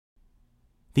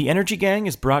The Energy Gang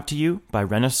is brought to you by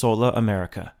ReneSola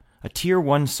America, a Tier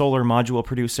 1 solar module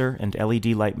producer and LED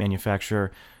light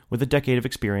manufacturer with a decade of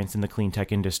experience in the clean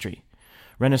tech industry.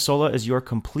 ReneSola is your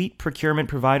complete procurement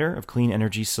provider of clean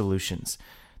energy solutions.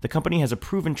 The company has a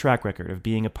proven track record of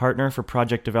being a partner for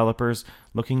project developers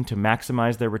looking to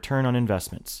maximize their return on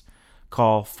investments.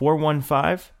 Call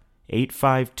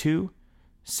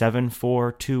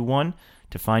 415-852-7421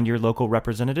 to find your local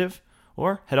representative,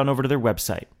 or head on over to their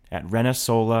website at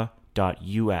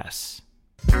renesola.us.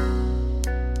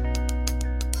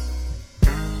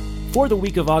 For the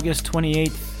week of August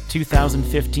 28th,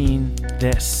 2015,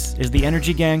 this is the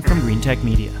Energy Gang from GreenTech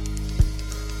Media.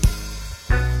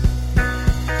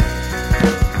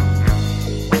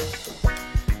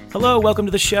 Hello, welcome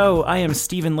to the show. I am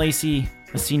Stephen Lacey,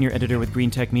 a senior editor with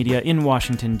GreenTech Media in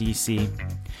Washington, D.C.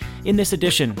 In this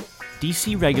edition,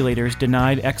 D.C. regulators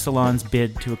denied Exelon's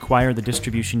bid to acquire the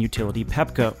distribution utility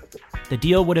Pepco. The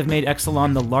deal would have made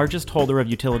Exelon the largest holder of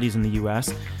utilities in the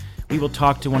U.S. We will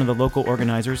talk to one of the local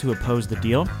organizers who opposed the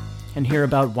deal and hear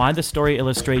about why the story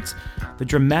illustrates the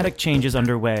dramatic changes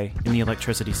underway in the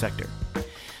electricity sector.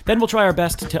 Then we'll try our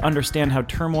best to understand how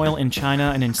turmoil in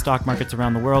China and in stock markets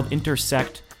around the world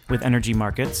intersect with energy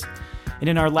markets. And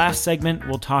in our last segment,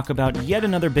 we'll talk about yet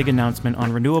another big announcement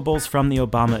on renewables from the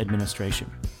Obama administration.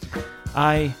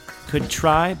 I could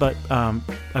try, but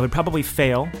I would probably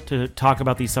fail to talk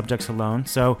about these subjects alone.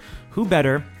 So who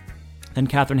better than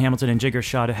Catherine Hamilton and Jigar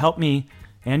Shah to help me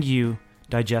and you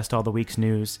digest all the week's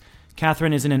news?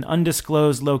 Catherine is in an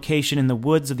undisclosed location in the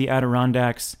woods of the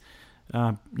Adirondacks,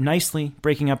 nicely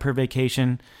breaking up her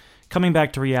vacation, coming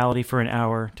back to reality for an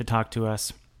hour to talk to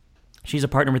us. She's a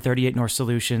partner with 38 North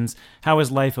Solutions. How is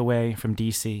life away from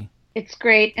D.C.? It's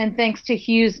great, and thanks to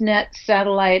HughesNet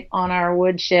satellite on our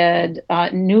woodshed,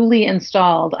 newly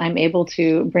installed, I'm able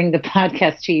to bring the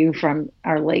podcast to you from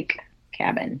our lake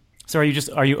cabin. So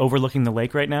are you overlooking the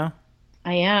lake right now?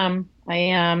 I am.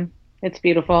 It's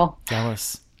beautiful.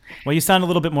 Jealous. Well, you sound a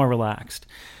little bit more relaxed.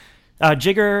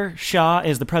 Jigar Shah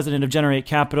is the president of Generate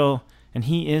Capital, and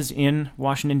he is in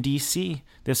Washington, D.C.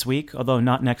 this week, although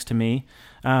not next to me.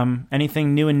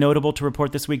 Anything new and notable to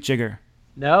report this week, Jigar?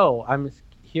 No, I'm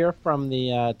here from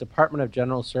the Department of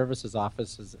General Services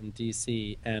offices in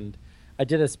D.C., and I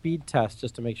did a speed test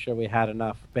just to make sure we had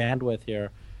enough bandwidth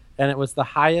here, and it was the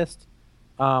highest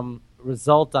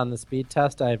result on the speed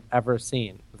test I've ever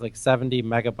seen. It was like 70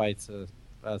 megabytes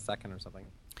a second or something.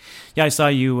 Yeah, I saw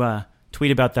you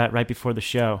tweet about that right before the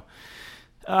show.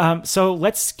 So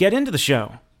let's get into the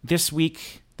show. This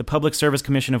week, the Public Service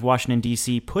Commission of Washington,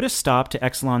 D.C. put a stop to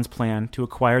Exelon's plan to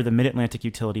acquire the Mid-Atlantic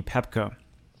utility Pepco.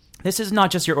 This is not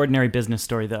just your ordinary business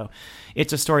story, though.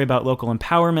 It's a story about local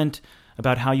empowerment,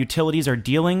 about how utilities are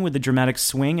dealing with the dramatic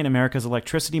swing in America's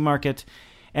electricity market,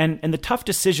 and the tough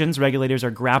decisions regulators are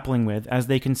grappling with as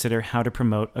they consider how to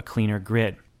promote a cleaner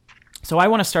grid. So I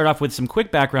want to start off with some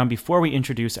quick background before we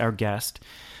introduce our guest.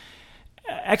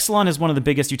 Exelon is one of the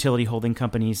biggest utility holding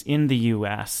companies in the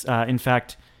U.S. In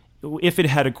fact, if it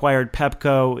had acquired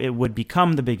Pepco, it would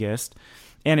become the biggest.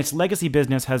 And its legacy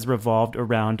business has revolved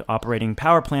around operating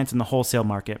power plants in the wholesale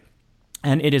market.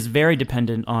 And it is very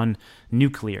dependent on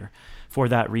nuclear for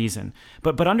that reason.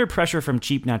 But under pressure from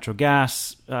cheap natural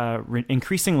gas,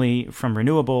 increasingly from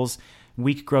renewables,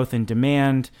 weak growth in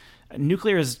demand,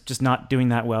 nuclear is just not doing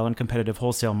that well in competitive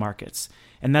wholesale markets.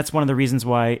 And that's one of the reasons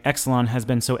why Exelon has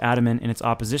been so adamant in its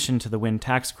opposition to the wind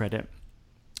tax credit.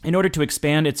 In order to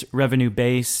expand its revenue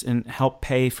base and help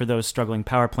pay for those struggling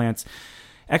power plants,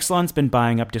 Exelon's been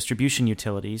buying up distribution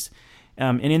utilities.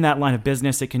 And in that line of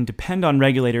business, it can depend on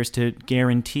regulators to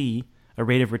guarantee a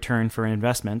rate of return for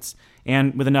investments.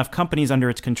 And with enough companies under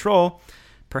its control,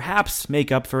 perhaps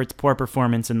make up for its poor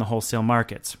performance in the wholesale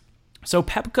markets. So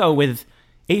Pepco, with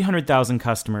 800,000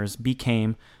 customers,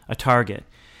 became a target.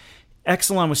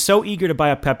 Exelon was so eager to buy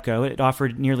up Pepco, it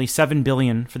offered nearly $7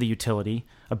 billion for the utility,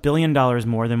 $1 billion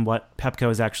more than what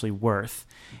Pepco is actually worth.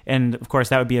 And of course,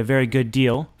 that would be a very good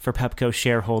deal for Pepco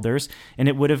shareholders, and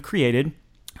it would have created,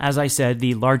 as I said,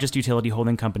 the largest utility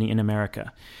holding company in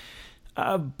America.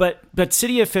 But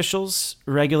city officials,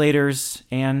 regulators,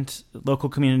 and local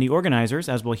community organizers,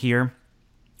 as we'll hear,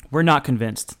 were not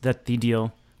convinced that the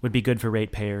deal would be good for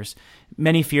ratepayers.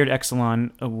 Many feared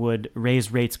Exelon would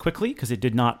raise rates quickly because it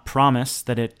did not promise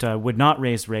that it would not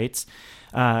raise rates.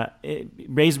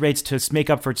 Raise rates to make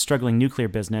up for its struggling nuclear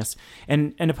business.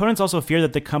 And opponents also fear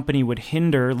that the company would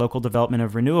hinder local development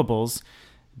of renewables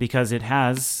because it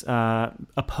has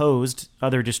opposed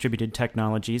other distributed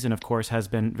technologies and, of course, has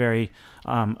been very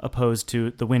opposed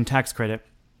to the wind tax credit.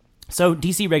 So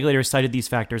D.C. regulators cited these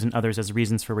factors and others as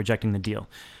reasons for rejecting the deal.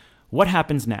 What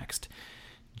happens next?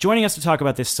 Joining us to talk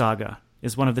about this saga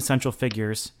is one of the central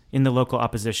figures in the local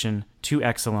opposition to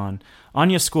Exelon.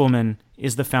 Anya Schoolman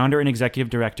is the founder and executive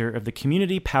director of the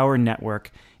Community Power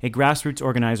Network, a grassroots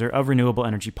organizer of renewable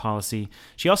energy policy.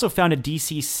 She also founded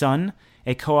DC Sun,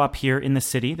 a co-op here in the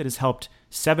city that has helped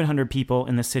 700 people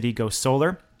in the city go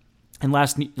solar. And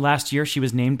last year, she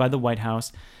was named by the White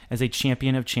House as a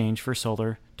champion of change for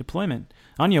solar deployment.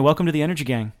 Anya, welcome to the Energy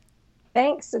Gang.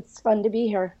 Thanks. It's fun to be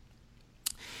here.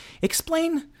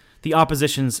 Explain the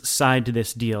opposition's side to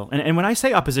this deal. And when I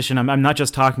say opposition, I'm not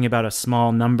just talking about a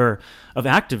small number of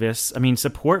activists. I mean,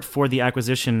 support for the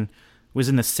acquisition was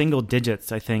in the single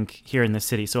digits, I think, here in the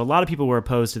city. So a lot of people were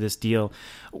opposed to this deal.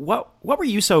 What were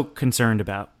you so concerned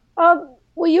about?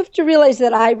 Well, you have to realize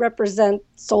that I represent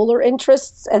solar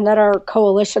interests and that our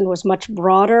coalition was much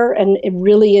broader, and it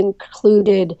really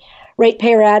included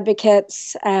ratepayer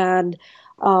advocates and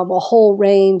a whole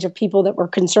range of people that were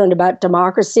concerned about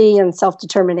democracy and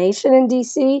self-determination in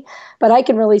DC. But I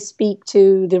can really speak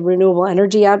to the renewable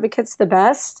energy advocates the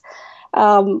best.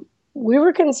 We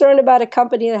were concerned about a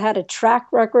company that had a track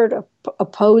record of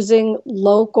opposing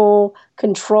local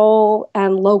control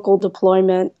and local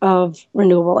deployment of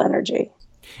renewable energy.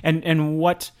 And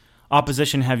what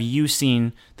opposition have you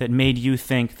seen that made you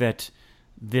think that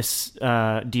this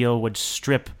deal would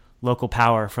strip local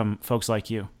power from folks like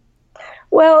you?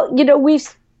 Well,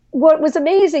 what was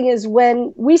amazing is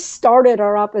when we started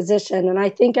our opposition, and I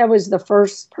think I was the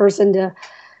first person to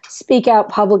speak out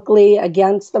publicly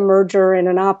against the merger in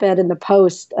an op-ed in the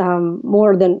Post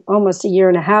more than almost a year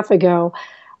and a half ago,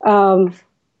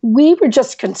 we were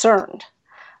just concerned.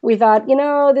 We thought,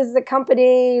 this is a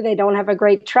company, they don't have a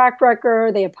great track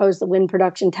record, they oppose the wind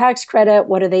production tax credit,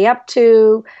 what are they up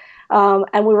to?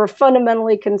 And we were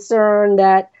fundamentally concerned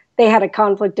that they had a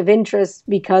conflict of interest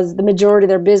because the majority of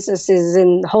their business is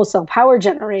in wholesale power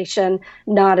generation,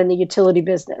 not in the utility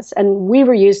business. And we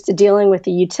were used to dealing with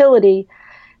the utility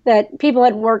that people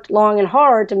had worked long and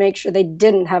hard to make sure they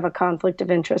didn't have a conflict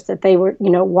of interest, that they were,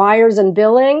 wires and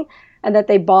billing, and that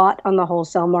they bought on the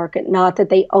wholesale market, not that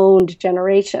they owned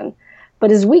generation.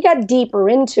 But as we got deeper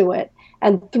into it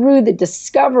and through the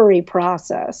discovery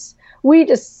process, we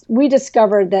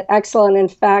discovered that Exelon, in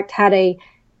fact, had a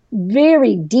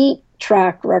very deep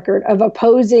track record of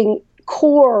opposing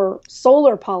core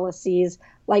solar policies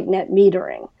like net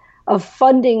metering, of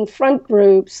funding front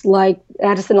groups like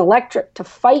Edison Electric to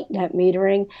fight net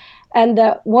metering. And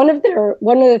that one of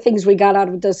the things we got out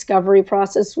of the discovery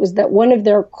process was that one of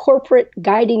their corporate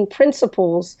guiding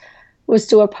principles was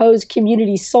to oppose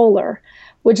community solar,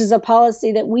 which is a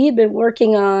policy that we had been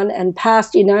working on and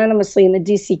passed unanimously in the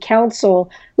DC Council.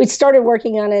 We started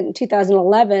working on it in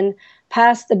 2011,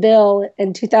 passed the bill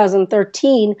in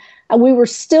 2013, and we were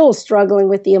still struggling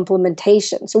with the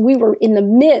implementation. So we were in the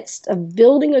midst of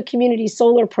building a community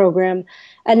solar program,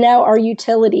 and now our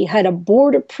utility had a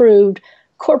board-approved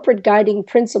corporate guiding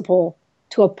principle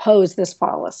to oppose this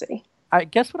policy. I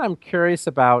guess what I'm curious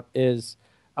about is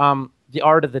the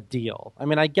art of the deal. I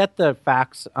mean, I get the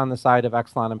facts on the side of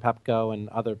Exelon and Pepco and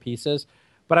other pieces,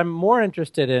 but I'm more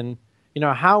interested in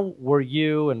how were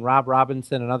you and Rob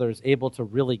Robinson and others able to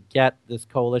really get this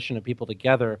coalition of people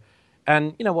together?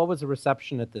 And, what was the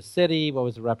reception at the city? What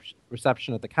was the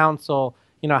reception at the council?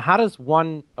 How does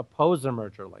one oppose a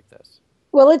merger like this?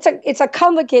 Well, it's a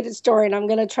complicated story, and I'm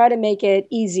going to try to make it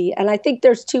easy. And I think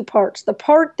there's two parts. The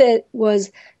part that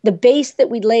was the base that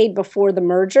we laid before the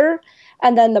merger,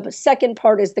 and then the second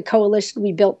part is the coalition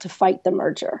we built to fight the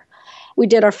merger. We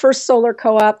did our first solar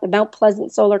co-op, the Mount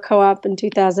Pleasant Solar Co-op in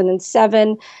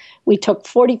 2007. We took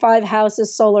 45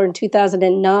 houses solar in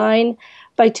 2009.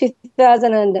 By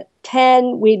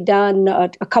 2010, we'd done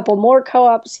a couple more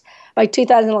co-ops. By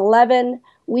 2011,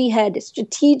 we had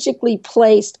strategically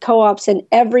placed co-ops in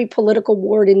every political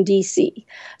ward in DC.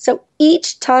 So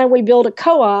each time we built a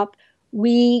co-op,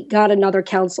 we got another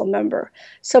council member.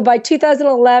 So by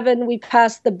 2011, we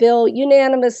passed the bill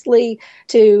unanimously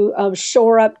to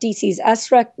shore up DC's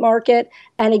SREC market.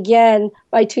 And again,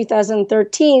 by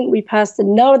 2013, we passed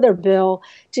another bill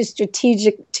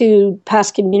to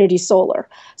pass community solar.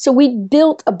 So we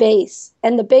built a base,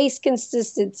 and the base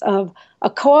consisted of a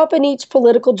co-op in each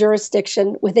political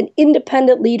jurisdiction with an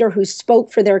independent leader who spoke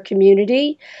for their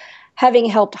community. Having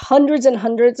helped hundreds and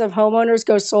hundreds of homeowners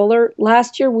go solar,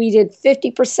 last year we did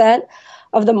 50%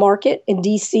 of the market in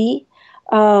DC.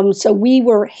 So we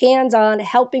were hands-on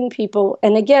helping people.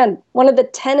 And again, one of the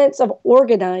tenets of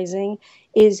organizing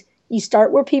is you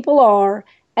start where people are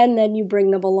and then you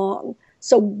bring them along.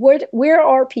 So where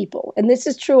are people? And this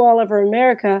is true all over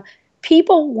America.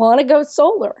 People want to go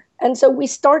solar. And so we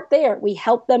start there. We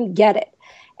help them get it.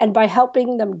 And by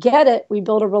helping them get it, we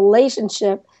build a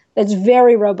relationship that's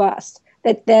very robust,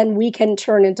 that then we can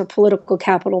turn into political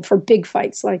capital for big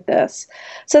fights like this.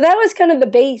 So that was kind of the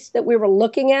base that we were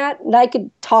looking at. And I could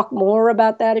talk more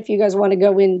about that if you guys want to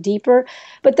go in deeper.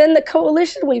 But then the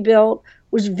coalition we built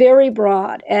was very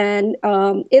broad. And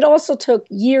it also took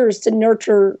years to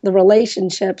nurture the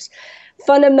relationships.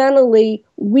 Fundamentally,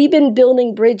 we've been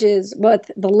building bridges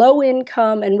with the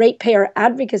low-income and ratepayer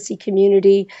advocacy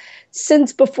community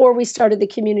since before we started the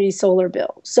community solar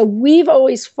bill. So we've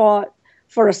always fought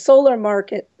for a solar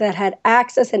market that had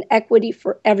access and equity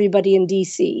for everybody in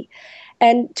DC.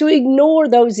 And to ignore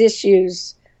those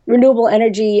issues, renewable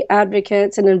energy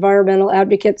advocates and environmental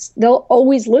advocates, they'll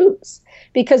always lose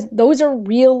because those are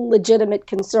real legitimate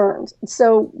concerns.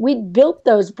 So we built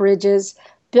those bridges,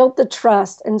 built the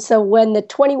trust. And so when the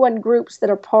 21 groups that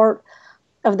are part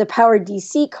of the Power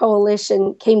DC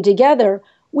coalition came together,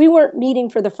 we weren't meeting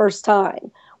for the first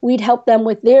time. We'd helped them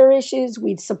with their issues.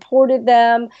 We'd supported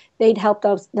them. They'd helped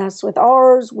us with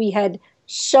ours. We had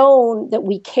shown that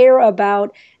we care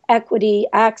about equity,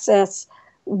 access,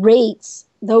 rates,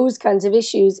 those kinds of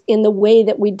issues in the way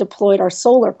that we deployed our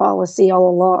solar policy all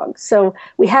along. So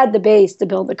we had the base to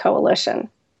build the coalition.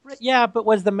 Yeah, but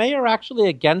was the mayor actually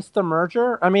against the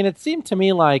merger? I mean, it seemed to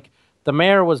me like the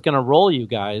mayor was going to roll you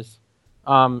guys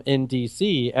in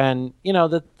D.C. And, you know,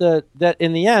 that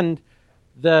in the end,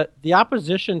 the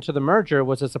opposition to the merger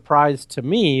was a surprise to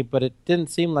me, but it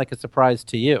didn't seem like a surprise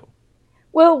to you.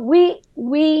 Well,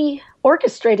 we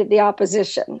orchestrated the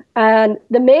opposition, and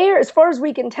the mayor, as far as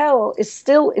we can tell, is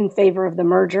still in favor of the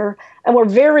merger. And we're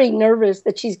very nervous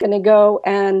that she's going to go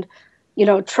and, you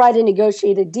know, try to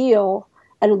negotiate a deal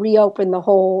and reopen the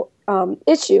whole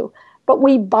issue. But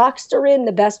we boxed her in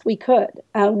the best we could.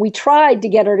 We tried to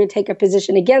get her to take a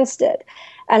position against it.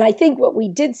 And I think what we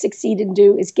did succeed in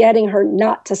do is getting her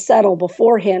not to settle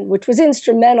beforehand, which was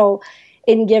instrumental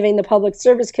in giving the Public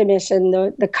Service Commission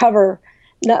the cover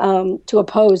to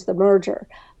oppose the merger.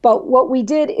 But what we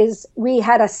did is we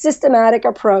had a systematic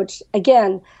approach.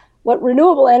 Again, what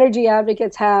renewable energy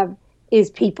advocates have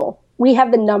is people. We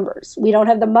have the numbers. We don't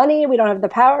have the money, we don't have the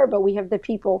power, but we have the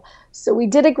people. So we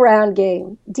did a ground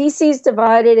game. DC is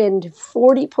divided into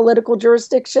 40 political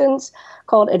jurisdictions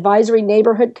called advisory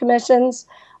neighborhood commissions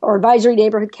or advisory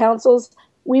neighborhood councils.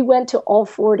 We went to all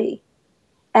 40.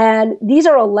 And these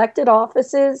are elected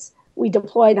offices. We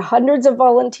deployed hundreds of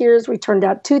volunteers. We turned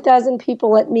out 2,000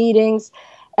 people at meetings.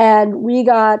 And we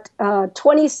got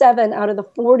 27 out of the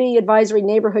 40 advisory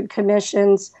neighborhood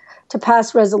commissions to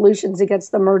pass resolutions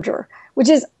against the merger, which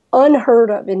is unheard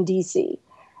of in DC.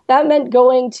 That meant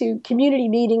going to community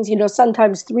meetings, you know,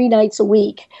 sometimes 3 nights a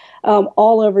week,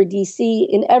 all over DC,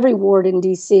 in every ward in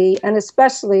DC, and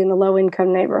especially in the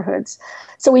low-income neighborhoods.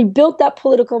 So we built that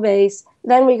political base.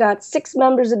 Then we got 6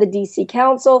 members of the DC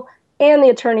Council and the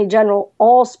Attorney General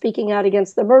all speaking out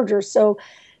against the merger. So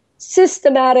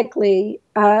systematically,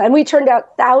 and we turned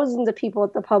out thousands of people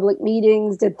at the public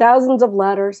meetings, did thousands of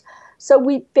letters. So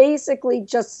we basically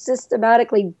just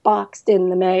systematically boxed in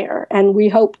the mayor, and we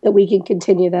hope that we can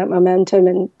continue that momentum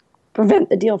and prevent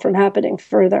the deal from happening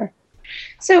further.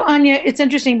 So, Anya, it's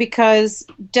interesting because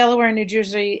Delaware, New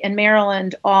Jersey, and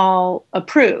Maryland all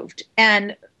approved.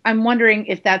 And I'm wondering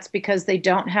if that's because they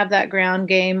don't have that ground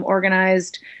game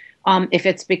organized, if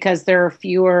it's because there are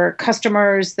fewer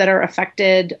customers that are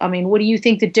affected. I mean, what do you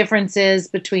think the difference is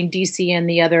between DC and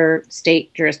the other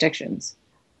state jurisdictions?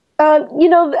 You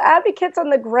know, the advocates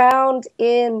on the ground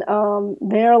in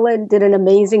Maryland did an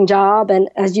amazing job. And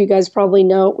as you guys probably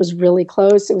know, it was really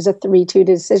close. It was a 3-2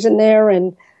 decision there.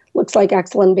 And looks like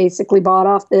Exelon basically bought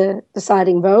off the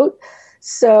deciding vote.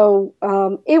 So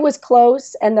it was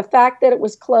close. And the fact that it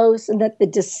was close and that the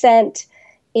dissent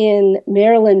in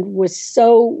Maryland was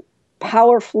so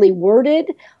powerfully worded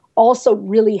also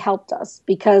really helped us,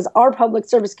 because our Public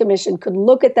Service Commission could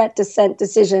look at that dissent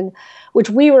decision, which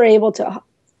we were able to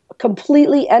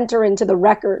completely enter into the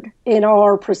record in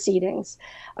our proceedings.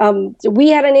 So we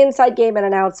had an inside game and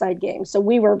an outside game. So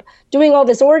we were doing all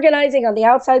this organizing on the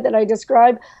outside that I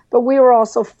described, but we were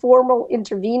also formal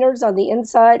interveners on the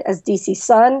inside as DC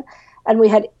Sun, and we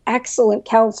had excellent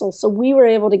counsel. So we were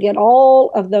able to get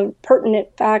all of the pertinent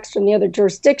facts from the other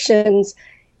jurisdictions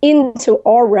into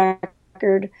our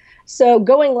record. So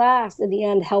going last in the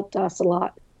end helped us a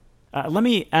lot. Let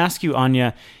me ask you,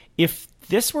 Anya, if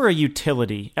this were a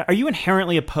utility, are you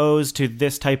inherently opposed to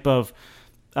this type of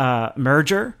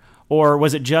merger? Or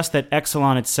was it just that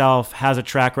Exelon itself has a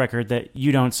track record that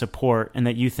you don't support and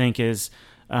that you think is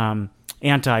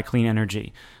anti-clean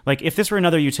energy? Like, if this were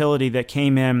another utility that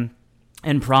came in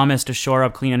and promise to shore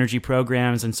up clean energy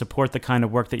programs and support the kind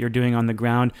of work that you're doing on the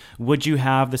ground, would you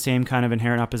have the same kind of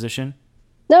inherent opposition?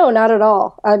 No, not at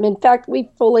all. In fact, we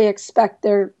fully expect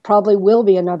there probably will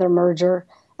be another merger,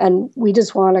 and we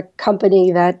just want a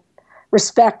company that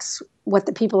respects what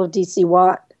the people of DC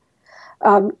want.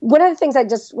 One of the things I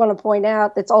just want to point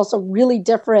out that's also really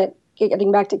different,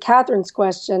 getting back to Catherine's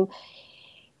question,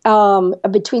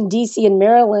 between DC and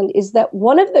Maryland, is that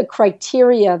one of the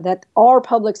criteria that our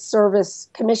Public Service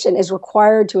Commission is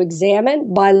required to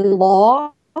examine by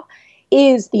law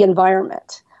is the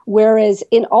environment. Whereas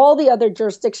in all the other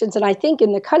jurisdictions, and I think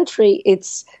in the country,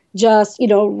 it's just,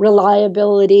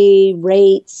 reliability,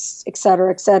 rates, et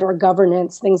cetera,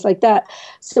 governance, things like that.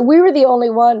 So we were the only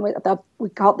one with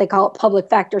they call it public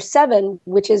factor 7,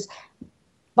 which is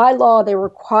by law, they're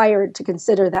required to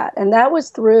consider that. And that was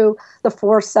through the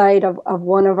foresight of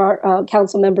one of our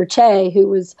council member Che, who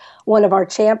was one of our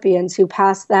champions, who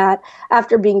passed that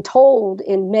after being told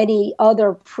in many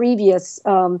other previous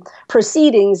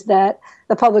proceedings that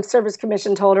the Public Service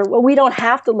Commission told her, well, we don't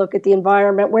have to look at the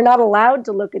environment. We're not allowed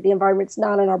to look at the environment. It's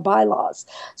not in our bylaws.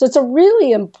 So it's a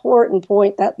really important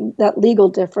point, that legal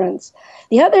difference.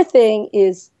 The other thing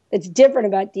is that's different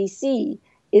about DC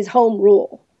is home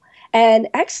rule. And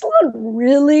Exelon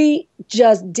really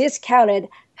just discounted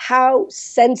how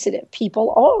sensitive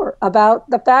people are about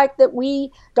the fact that we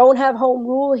don't have home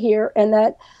rule here, and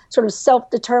that sort of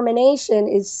self-determination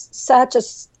is such a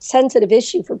sensitive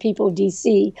issue for people of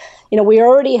DC. We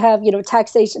already have,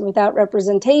 taxation without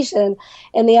representation,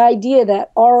 and the idea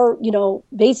that our,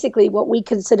 basically what we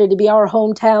consider to be our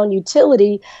hometown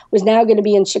utility was now going to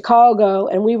be in Chicago,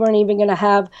 and we weren't even going to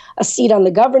have a seat on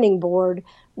the governing board,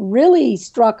 really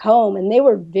struck home, and they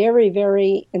were very,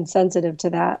 very insensitive to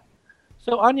that.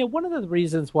 So, Anya, one of the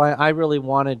reasons why I really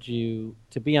wanted you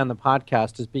to be on the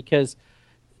podcast is because,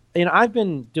 I've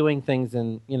been doing things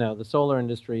in, the solar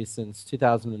industry since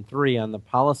 2003 on the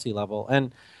policy level,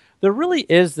 and there really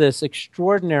is this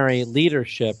extraordinary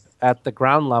leadership at the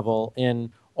ground level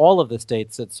in all of the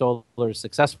states that solar is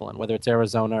successful in, whether it's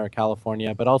Arizona or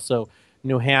California, but also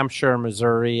New Hampshire,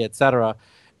 Missouri, et cetera.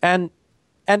 And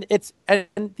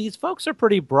these folks are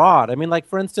pretty broad.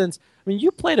 For instance,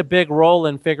 you played a big role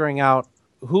in figuring out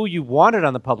who you wanted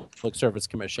on the Public Service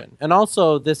Commission, and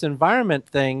also this environment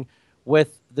thing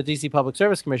with the DC Public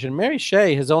Service Commission. Mary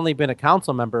Shea has only been a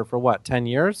council member for 10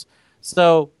 years?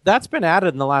 So that's been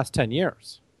added in the last 10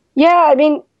 years. Yeah,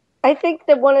 I think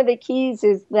that one of the keys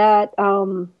is that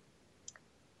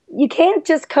you can't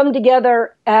just come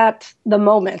together at the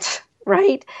moment,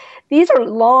 right? These are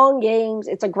long games.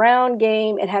 It's a ground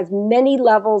game. It has many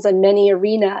levels and many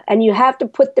arena, and you have to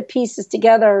put the pieces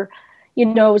together,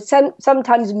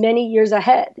 sometimes many years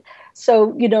ahead.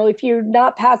 So, if you're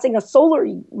not passing a solar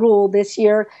rule this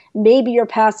year, maybe you're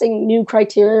passing new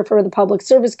criteria for the Public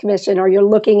Service Commission, or you're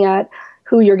looking at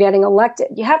who you're getting elected.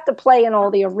 You have to play in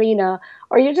all the arena,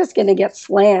 or you're just going to get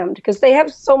slammed, because they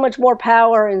have so much more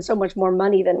power and so much more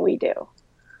money than we do.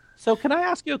 So can I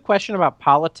ask you a question about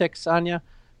politics, Anya?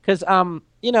 Because,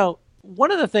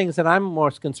 one of the things that I'm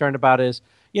most concerned about is,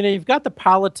 you've got the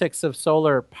politics of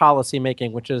solar policy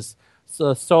making, which is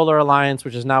the Solar Alliance,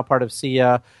 which is now part of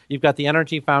SEIA. You've got the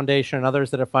Energy Foundation and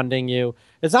others that are funding you.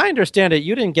 As I understand it,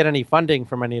 you didn't get any funding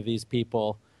from any of these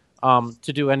people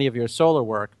to do any of your solar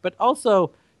work. But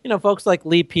also, folks like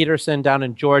Lee Peterson down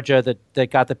in Georgia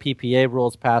that got the PPA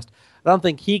rules passed, I don't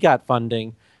think he got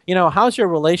funding. How's your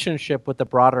relationship with the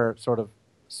broader sort of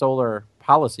solar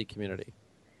policy community?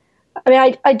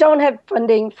 I don't have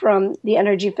funding from the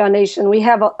Energy Foundation. We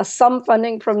have some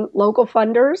funding from local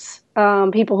funders,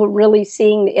 people who are really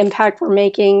seeing the impact we're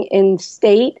making in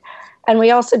state. And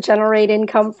we also generate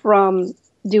income from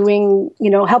doing,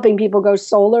 helping people go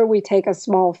solar. We take a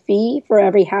small fee for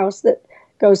every house that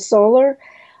goes solar.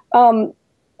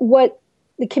 What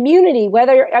the community,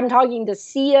 whether I'm talking to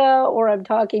SEIA or I'm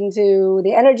talking to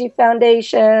the Energy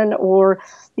Foundation or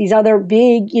these other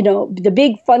big, the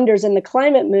big funders in the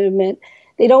climate movement,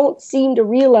 they don't seem to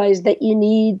realize that you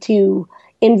need to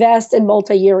invest in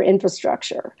multi-year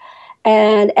infrastructure.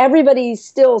 And everybody's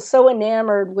still so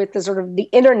enamored with the sort of the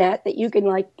internet that you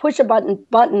can push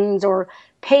buttons or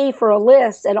pay for a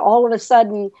list, and all of a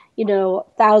sudden,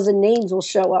 1,000 names will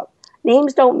show up.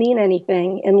 Names don't mean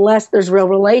anything unless there's real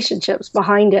relationships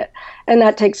behind it. And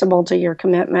that takes a multi-year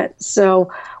commitment.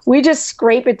 So we just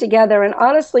scrape it together. And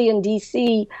honestly, in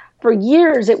DC, for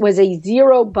years, it was a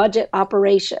zero budget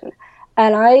operation.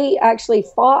 And I actually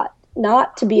fought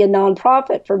not to be a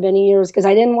nonprofit for many years because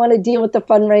I didn't want to deal with the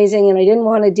fundraising and I didn't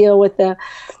want to deal with the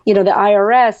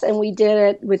IRS. And we did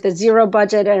it with a zero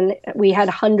budget, and we had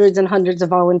hundreds and hundreds of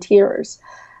volunteers.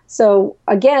 So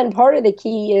again, part of the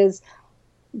key is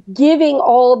giving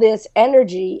all this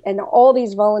energy and all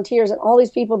these volunteers and all these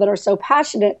people that are so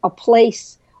passionate a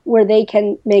place where they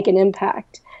can make an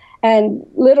impact. And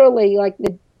literally, like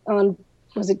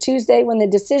was it Tuesday when the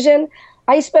decision,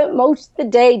 I spent most of the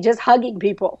day just hugging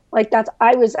people. Like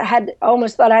I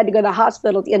almost thought I had to go to the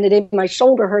hospital at the end of the day. My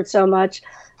shoulder hurt so much.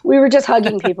 We were just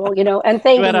hugging people, and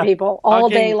thanking people all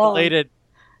day long.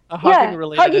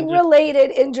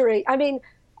 Hugging-related injury. I mean,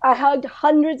 I hugged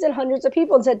hundreds and hundreds of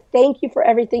people and said, thank you for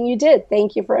everything you did.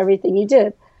 Thank you for everything you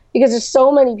did. Because there's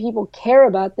so many people care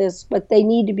about this, but they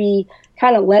need to be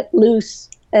kind of let loose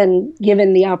and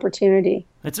given the opportunity.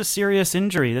 It's a serious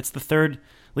injury. That's the third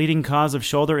leading cause of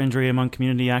shoulder injury among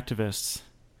community activists.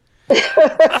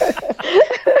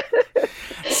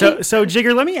 So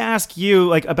Jigar, let me ask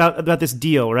you about this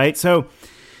deal, right? So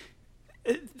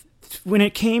when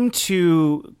it came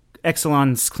to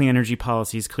Exelon's clean energy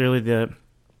policies, clearly the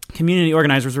community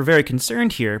organizers were very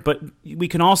concerned here, but we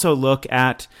can also look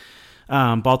at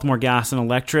Baltimore Gas and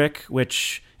Electric,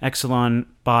 which Exelon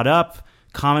bought up,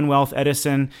 Commonwealth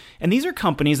Edison, and these are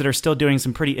companies that are still doing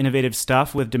some pretty innovative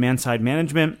stuff with demand-side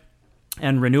management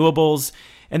and renewables,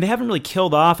 and they haven't really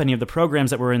killed off any of the programs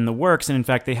that were in the works, and in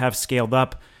fact, they have scaled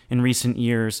up in recent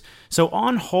years. So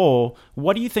on whole,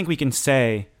 what do you think we can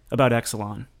say about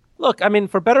Exelon? Look, I mean,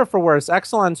 for better or for worse,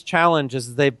 Exelon's challenge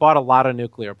is they bought a lot of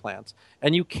nuclear plants,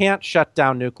 and you can't shut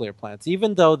down nuclear plants.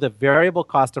 Even though the variable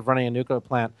cost of running a nuclear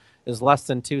plant is less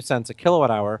than 2 cents a kilowatt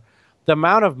hour, the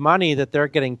amount of money that they're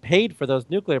getting paid for those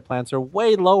nuclear plants are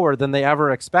way lower than they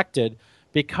ever expected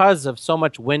because of so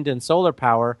much wind and solar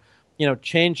power,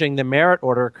 changing the merit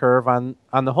order curve on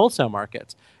the wholesale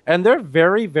markets. And they're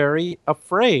very, very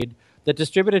afraid that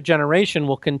distributed generation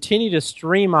will continue to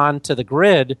stream onto the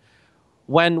grid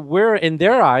when we're, in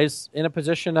their eyes, in a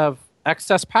position of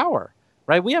excess power,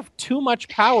 right? We have too much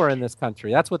power in this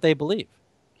country. That's what they believe.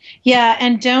 Yeah,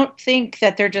 and don't think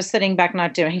that they're just sitting back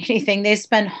not doing anything. They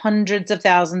spend hundreds of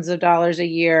thousands of dollars a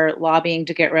year lobbying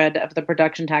to get rid of the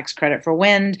production tax credit for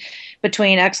wind.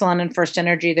 Between Exelon and First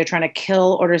Energy, they're trying to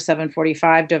kill Order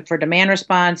 745 for demand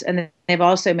response, and they've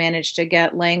also managed to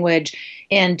get language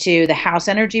into the House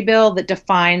Energy Bill that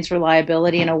defines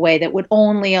reliability in a way that would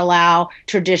only allow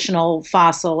traditional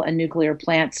fossil and nuclear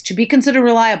plants to be considered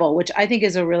reliable, which I think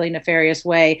is a really nefarious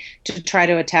way to try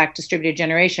to attack distributed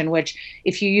generation, which,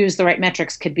 if you use the right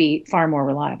metrics, could be far more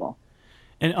reliable.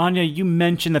 And Anya, you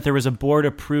mentioned that there was a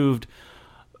board-approved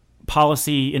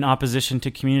policy in opposition to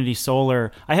community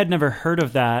solar. I had never heard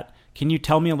of that. Can you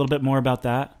tell me a little bit more about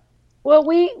that? Well,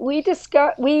 we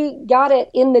got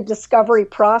it in the discovery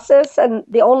process, and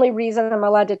the only reason I'm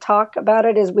allowed to talk about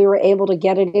it is we were able to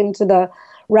get it into the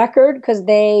record because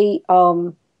they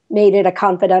made it a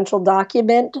confidential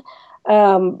document,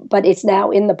 but it's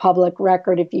now in the public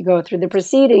record if you go through the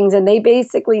proceedings. And they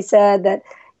basically said that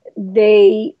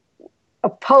they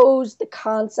opposed the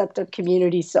concept of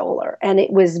community solar, and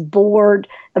it was the board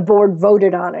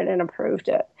voted on it and approved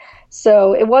it.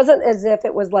 So it wasn't as if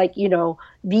it was like,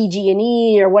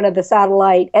 BG&E or one of the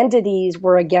satellite entities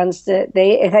were against it.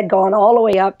 It had gone all the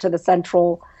way up to the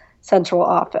central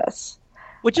office.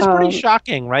 Which is pretty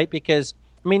shocking, right? Because,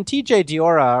 TJ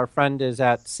Diora, our friend, is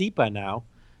at SEPA now.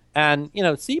 And,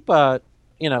 SEPA,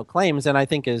 claims, and I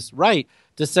think is right,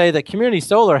 to say that community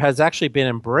solar has actually been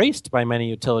embraced by many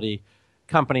utility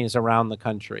companies around the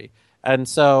country. And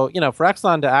so, for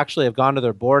Exelon to actually have gone to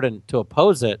their board and to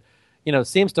oppose it,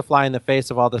 seems to fly in the face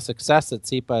of all the success that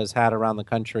SEPA has had around the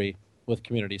country with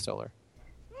community solar.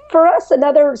 For us,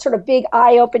 another sort of big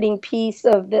eye-opening piece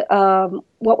of the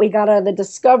what we got out of the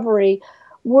discovery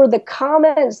were the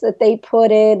comments that they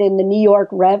put in the New York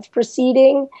REV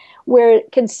proceeding, where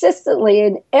consistently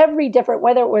in every different,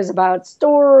 whether it was about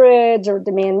storage or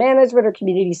demand management or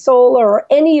community solar or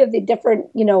any of the different,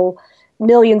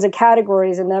 millions of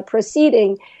categories in that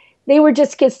proceeding, they were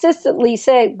just consistently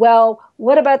saying, well,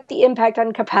 what about the impact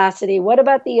on capacity? What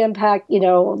about the impact,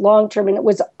 long-term? And it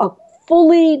was a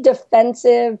fully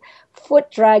defensive,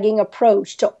 foot-dragging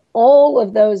approach to all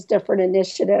of those different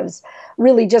initiatives,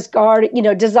 really just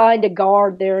designed to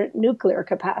guard their nuclear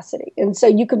capacity. And so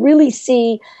you could really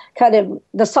see kind of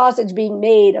the sausage being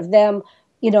made of them,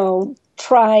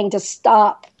 trying to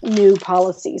stop new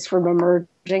policies from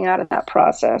emerging out of that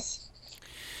process.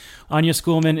 Anya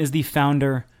Schoolman is the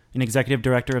founder and executive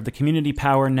director of the Community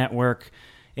Power Network,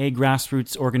 a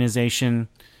grassroots organization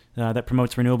that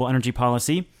promotes renewable energy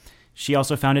policy. She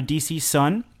also founded DC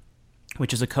Sun,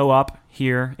 which is a co-op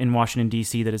here in Washington,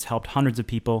 D.C. that has helped hundreds of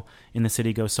people in the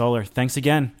city go solar. Thanks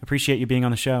again. Appreciate you being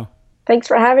on the show. Thanks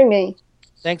for having me.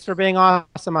 Thanks for being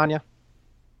awesome, Anya.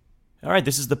 All right,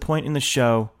 this is the point in the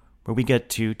show where we get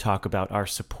to talk about our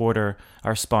supporter,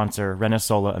 our sponsor,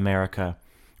 ReneSola America.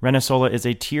 ReneSola is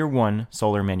a Tier 1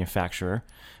 solar manufacturer,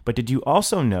 but did you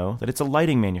also know that it's a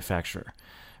lighting manufacturer?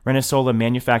 ReneSola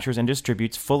manufactures and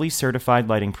distributes fully certified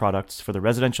lighting products for the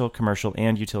residential, commercial,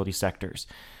 and utility sectors.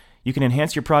 You can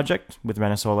enhance your project with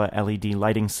ReneSola LED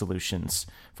lighting solutions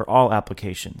for all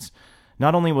applications.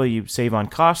 Not only will you save on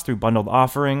costs through bundled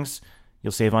offerings,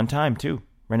 you'll save on time too.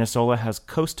 ReneSola has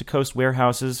coast-to-coast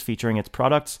warehouses featuring its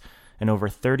products and over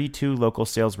 32 local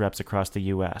sales reps across the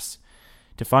U.S.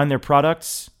 To find their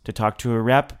products, to talk to a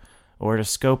rep, or to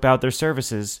scope out their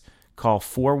services, call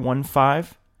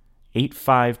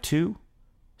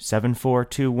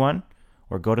 415-852-7421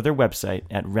 or go to their website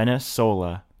at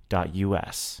renesola.us.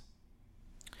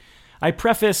 I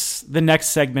preface the next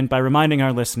segment by reminding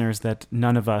our listeners that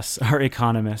none of us are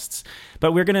economists,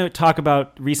 but we're going to talk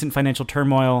about recent financial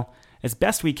turmoil as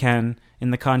best we can in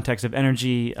the context of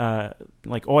energy,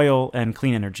 like oil and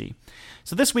clean energy.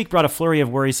 So this week brought a flurry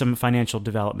of worrisome financial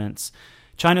developments.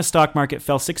 China's stock market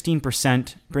fell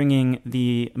 16%, bringing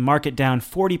the market down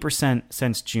 40%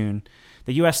 since June.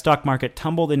 The U.S. stock market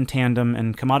tumbled in tandem,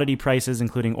 and commodity prices,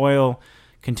 including oil,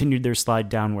 continued their slide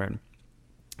downward.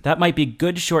 That might be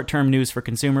good short-term news for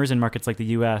consumers in markets like the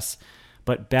U.S.,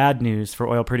 but bad news for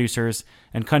oil producers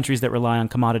and countries that rely on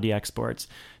commodity exports.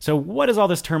 So what does all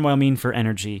this turmoil mean for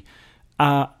energy?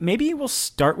 Maybe we'll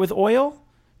start with oil.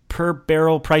 Per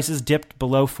barrel prices dipped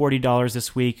below $40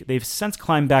 this week. They've since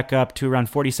climbed back up to around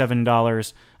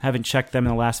 $47. I haven't checked them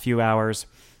in the last few hours,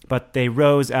 but they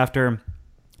rose after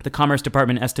the Commerce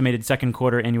Department estimated second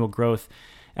quarter annual growth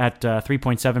at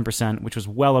 3.7%, which was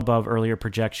well above earlier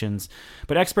projections.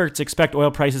 But experts expect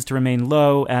oil prices to remain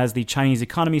low as the Chinese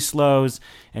economy slows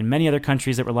and many other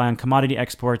countries that rely on commodity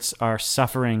exports are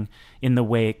suffering in the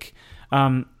wake.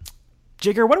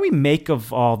 Jigar, what do we make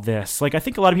of all this? I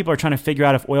think a lot of people are trying to figure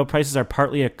out if oil prices are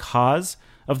partly a cause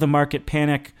of the market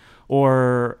panic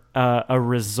or a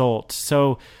result.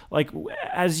 So,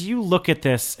 as you look at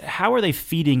this, how are they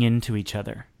feeding into each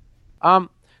other?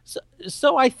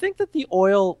 So I think that the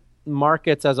oil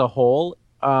markets as a whole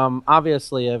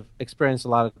obviously have experienced a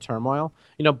lot of turmoil.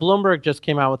 Bloomberg just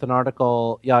came out with an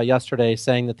article yesterday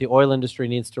saying that the oil industry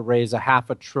needs to raise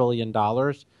 $500 billion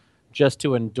just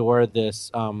to endure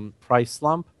this price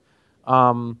slump.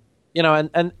 And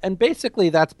basically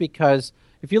that's because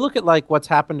if you look at what's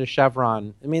happened to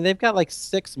Chevron, I mean, they've got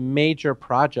 6 major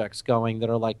projects going that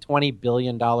are $20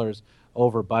 billion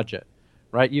over budget,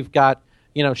 right? You've got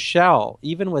Shell,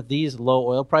 even with these low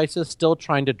oil prices, still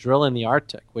trying to drill in the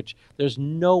Arctic, which there's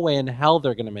no way in hell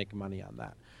they're going to make money on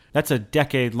that. That's a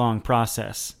decade-long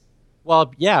process.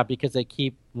 Well, yeah, because they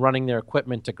keep running their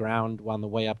equipment to ground on the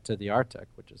way up to the Arctic,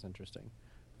 which is interesting.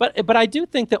 But I do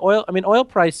think that oil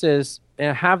prices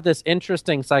have this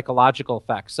interesting psychological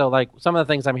effect. So some of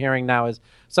the things I'm hearing now is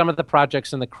some of the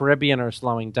projects in the Caribbean are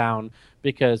slowing down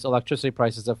because electricity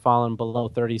prices have fallen below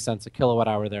 30 cents a kilowatt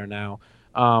hour there now.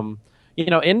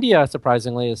 India,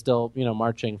 surprisingly, is still,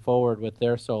 marching forward with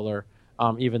their solar,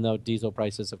 even though diesel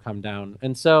prices have come down.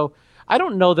 And so I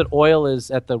don't know that oil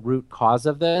is at the root cause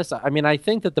of this. I mean, I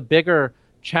think that the bigger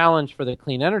challenge for the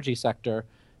clean energy sector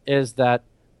is that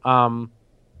when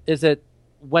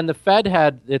the Fed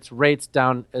had its rates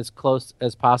down as close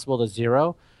as possible to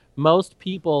zero, most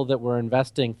people that were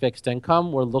investing fixed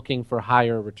income were looking for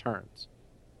higher returns.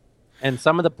 And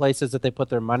some of the places that they put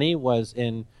their money was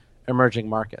in emerging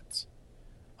markets.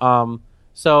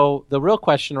 So the real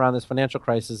question around this financial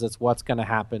crisis is what's going to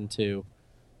happen to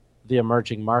the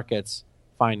emerging markets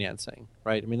financing,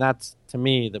 right? I mean, that's, to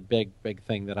me, the big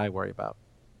thing that I worry about.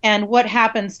 And what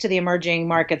happens to the emerging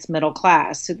markets middle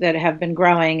class that have been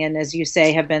growing and, as you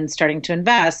say, have been starting to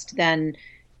invest? Then,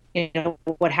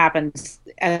 what happens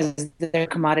as their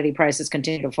commodity prices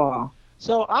continue to fall?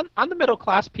 So on the middle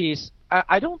class piece,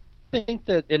 I don't think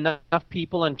that enough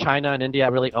people in China and India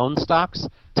really own stocks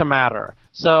to matter.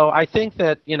 So I think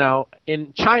that,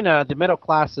 in China, the middle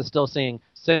class is still seeing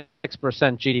 6%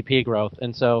 GDP growth.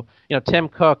 And so, Tim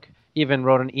Cook even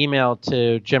wrote an email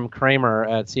to Jim Cramer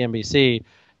at CNBC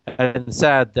and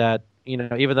said that,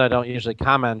 even though I don't usually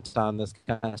comment on this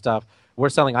kind of stuff, we're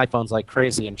selling iPhones like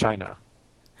crazy in China.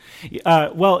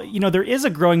 There is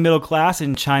a growing middle class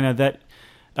in China that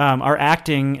are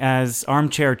acting as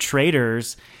armchair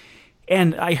traders.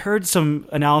 And I heard some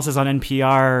analysis on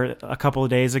NPR a couple of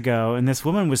days ago, and this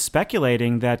woman was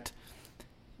speculating that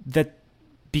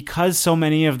because so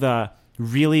many of the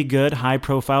really good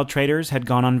high-profile traders had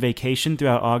gone on vacation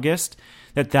throughout August,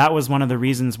 that was one of the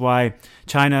reasons why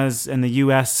China's and the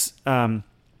U.S.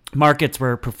 markets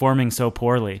were performing so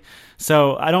poorly.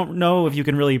 So I don't know if you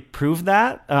can really prove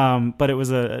that, but it was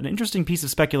an interesting piece of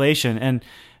speculation. And,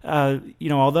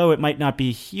 although it might not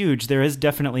be huge, there is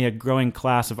definitely a growing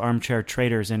class of armchair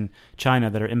traders in China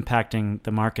that are impacting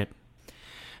the market.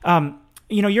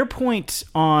 Your point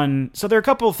on, so there are a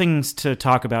couple of things to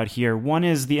talk about here. One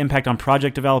is the impact on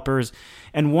project developers,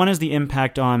 and one is the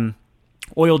impact on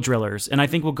oil drillers. And I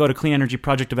think we'll go to clean energy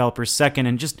project developers second.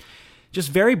 And just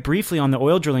very briefly on the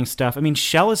oil drilling stuff, I mean,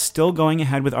 Shell is still going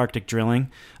ahead with Arctic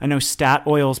drilling. I know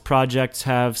Statoil's projects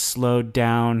have slowed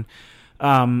down,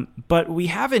 but we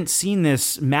haven't seen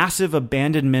this massive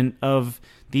abandonment of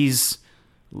these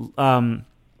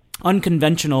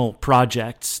unconventional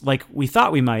projects like we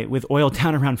thought we might, with oil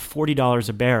down around $40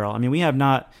 a barrel. I mean, we have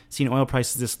not seen oil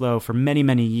prices this low for many,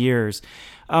 many years.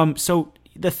 So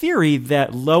the theory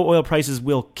that low oil prices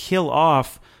will kill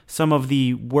off some of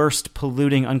the worst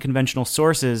polluting unconventional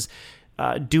sources,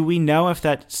 do we know if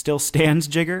that still stands,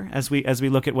 Jigar, as we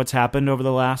look at what's happened over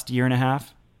the last year and a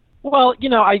half? Well,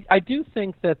 I do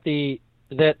think that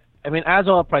as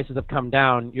oil prices have come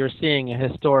down, you're seeing a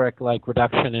historic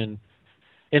reduction in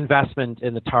investment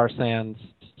in the tar sands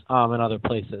and other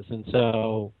places, and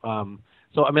so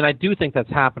I do think that's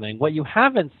happening. What you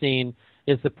haven't seen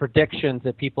is the predictions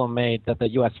that people made that the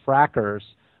U.S. frackers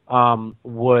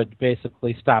would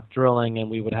basically stop drilling and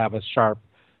we would have a sharp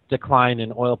decline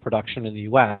in oil production in the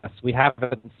U.S. We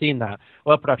haven't seen that.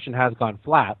 Oil production has gone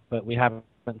flat, but we haven't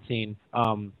seen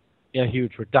a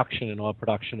huge reduction in oil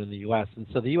production in the U.S. And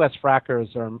so the U.S.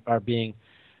 frackers are being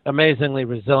amazingly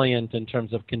resilient in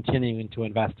terms of continuing to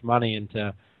invest money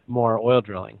into more oil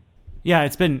drilling. Yeah,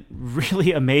 it's been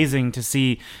really amazing to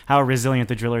see how resilient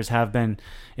the drillers have been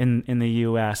in the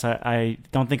U.S. I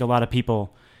don't think a lot of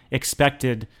people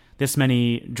expected this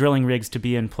many drilling rigs to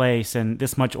be in place and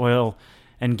this much oil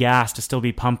and gas to still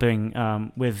be pumping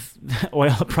with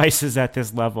oil prices at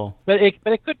this level. But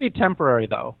it could be temporary,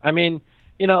 though. I mean,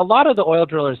 a lot of the oil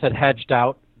drillers had hedged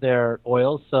out their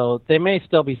oil, so they may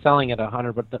still be selling at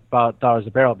 $100 a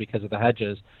barrel because of the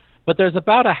hedges. But there's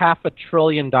about $500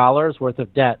 billion worth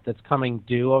of debt that's coming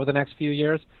due over the next few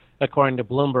years, according to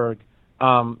Bloomberg.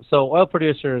 So oil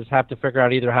producers have to figure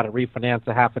out either how to refinance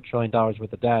 $500 billion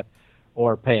worth of debt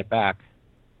or pay it back.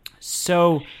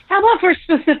 So how about for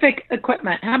specific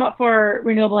equipment? How about for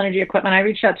renewable energy equipment? I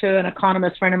reached out to an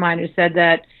economist friend of mine who said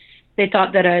that they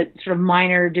thought that a sort of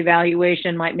minor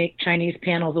devaluation might make Chinese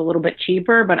panels a little bit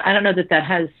cheaper, but I don't know that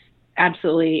has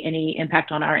absolutely any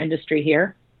impact on our industry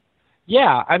here.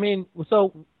 Yeah, I mean,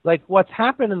 so what's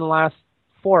happened in the last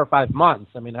 4 or 5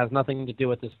 months, it has nothing to do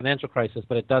with this financial crisis,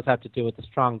 but it does have to do with the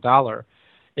strong dollar,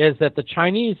 is that the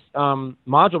Chinese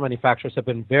module manufacturers have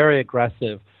been very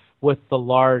aggressive with the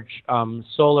large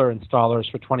solar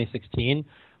installers for 2016,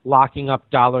 locking up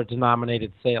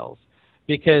dollar-denominated sales.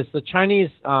 Because the Chinese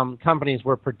companies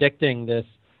were predicting this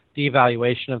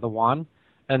devaluation of the yuan,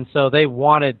 and so they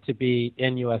wanted to be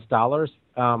in U.S. dollars,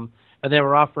 and they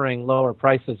were offering lower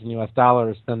prices in U.S.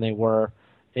 dollars than they were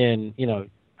in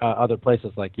other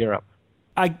places like Europe.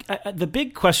 The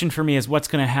big question for me is what's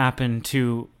going to happen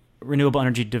to renewable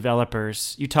energy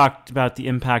developers. You talked about the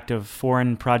impact of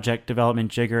foreign project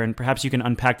development, Jigar, and perhaps you can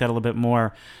unpack that a little bit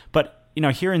more. But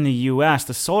here in the U.S.,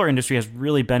 the solar industry has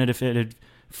really benefited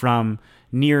from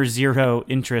near zero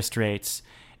interest rates.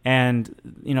 And,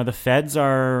 the feds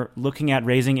are looking at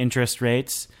raising interest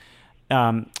rates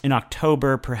in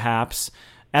October, perhaps.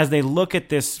 As they look at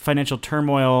this financial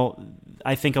turmoil,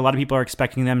 I think a lot of people are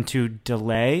expecting them to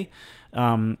delay.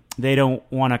 They don't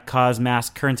want to cause mass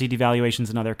currency devaluations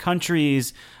in other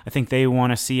countries. I think they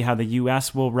want to see how the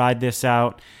U.S. will ride this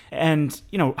out. And,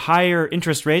 higher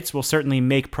interest rates will certainly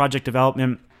make project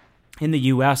development in the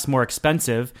U.S. more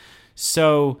expensive.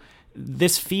 So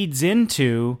this feeds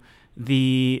into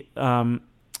the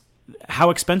how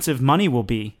expensive money will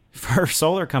be for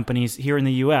solar companies here in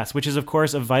the U.S., which is, of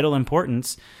course, of vital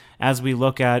importance as we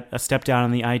look at a step down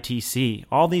in the ITC.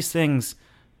 All these things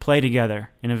play together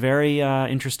in a very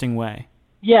interesting way.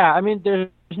 Yeah, there's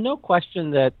no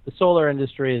question that the solar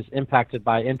industry is impacted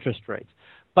by interest rates.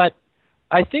 But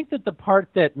I think that the part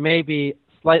that may be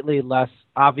slightly less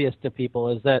obvious to people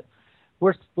is that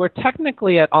we're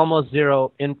technically at almost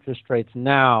zero interest rates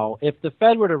now. If the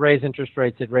Fed were to raise interest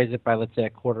rates, it'd raise it by, let's say, a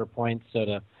quarter point, so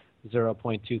to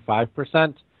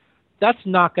 0.25%. That's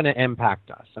not going to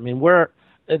impact us.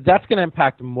 That's going to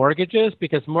impact mortgages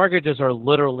because mortgages are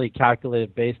literally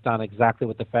calculated based on exactly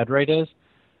what the Fed rate is.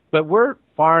 But we're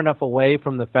far enough away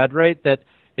from the Fed rate that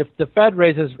if the Fed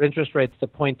raises interest rates to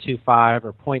 0.25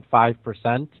 or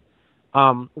 0.5%,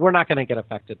 we're not going to get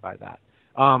affected by that.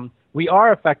 We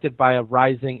are affected by a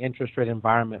rising interest rate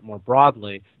environment more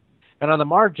broadly And on the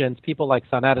margins, people like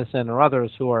SunEdison or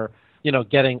others who are,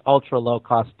 getting ultra low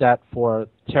cost debt for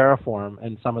Terraform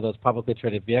and some of those publicly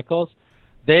traded vehicles,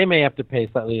 they may have to pay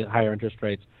slightly higher interest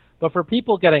rates. But for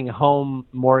people getting home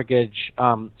loans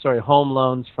from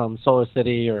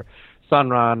SolarCity or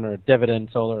Sunrun or Dividend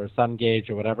Solar or SunGage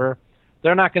or whatever,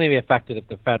 they're not going to be affected if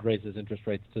the Fed raises interest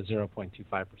rates to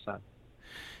 0.25%.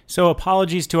 So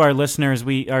apologies to our listeners.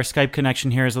 Our Skype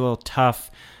connection here is a little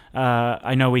tough.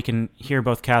 I know we can hear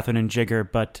both Catherine and Jigger,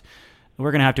 but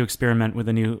we're going to have to experiment with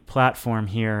a new platform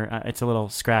here. It's a little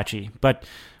scratchy, but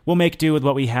we'll make do with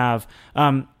what we have.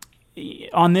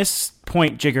 On this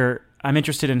point, Jigger, I'm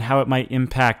interested in how it might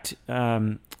impact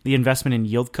the investment in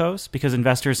yieldcos, because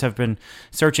investors have been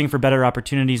searching for better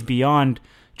opportunities beyond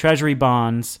treasury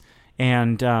bonds,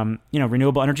 and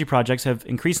renewable energy projects have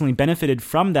increasingly benefited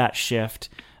from that shift,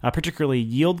 particularly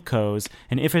yieldcos.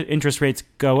 And if interest rates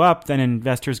go up, then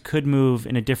investors could move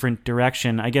in a different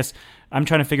direction. I guess I'm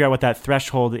trying to figure out what that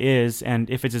threshold is and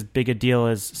if it's as big a deal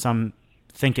as some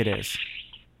think it is.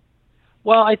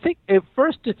 Well, I think at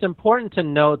first it's important to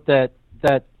note that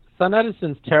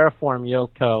SunEdison's Terraform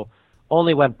yieldco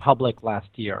only went public last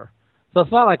year. So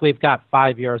it's not like we've got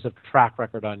 5 years of track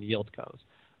record on yieldcos.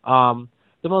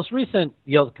 The most recent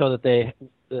yieldco that they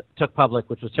took public,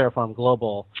 which was Terraform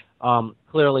Global,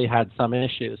 clearly had some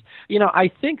issues.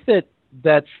 I think that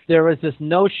there was this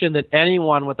notion that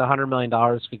anyone with $100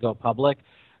 million could go public.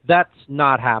 That's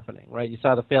not happening, right? You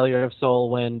saw the failure of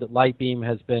SolWind. Lightbeam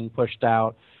has been pushed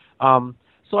out.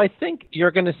 So I think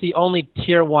you're going to see only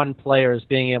tier one players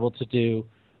being able to do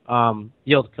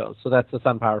yieldcos. So that's the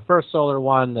SunPower First Solar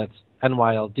one, that's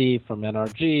NYLD from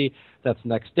NRG, that's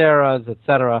NextEra's, et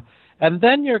cetera. And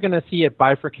then you're going to see it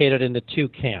bifurcated into two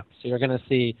camps. So you're going to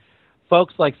see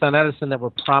folks like SunEdison that were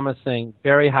promising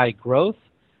very high growth,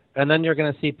 and then you're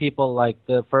going to see people like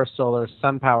the First Solar,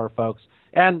 SunPower folks,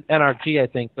 and NRG, I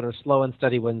think, that are slow and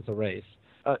steady wins the race.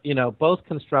 Both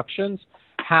constructions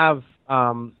have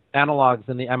analogs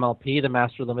in the MLP, the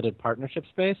Master Limited Partnership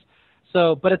space.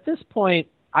 But at this point,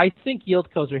 I think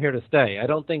yieldcos are here to stay. I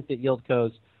don't think that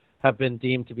yieldcos have been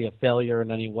deemed to be a failure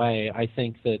in any way. I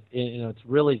think that it's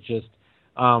really just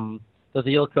that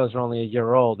the yieldcos are only a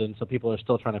year old, and so people are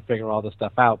still trying to figure all this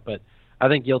stuff out. But I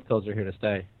think yieldcos are here to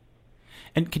stay.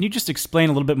 And can you just explain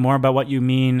a little bit more about what you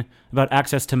mean about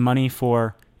access to money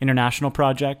for international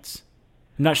projects?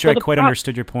 I'm not sure I quite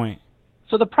understood your point.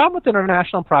 So the problem with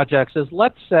international projects is,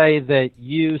 let's say that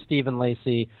you, Stephen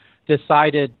Lacey,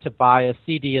 decided to buy a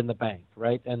CD in the bank,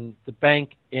 right? And the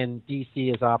bank in D.C.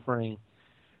 is offering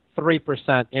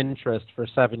 3% interest for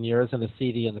 7 years in a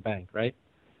CD in the bank, right?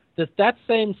 That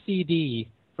same CD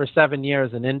for 7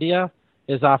 years in India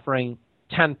is offering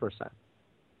 10%,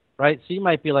 right? So you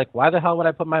might be like, why the hell would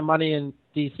I put my money in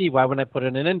D.C.? Why wouldn't I put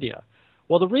it in India?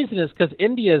 Well, the reason is because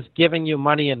India is giving you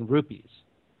money in rupees,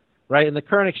 right? And the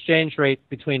current exchange rate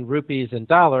between rupees and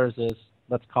dollars is,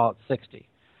 let's call it 60.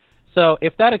 So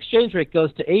if that exchange rate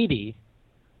goes to 80,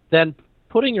 then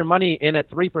putting your money in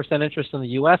at 3% interest in the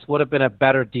U.S. would have been a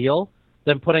better deal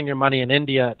than putting your money in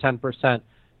India at 10%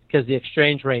 because the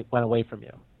exchange rate went away from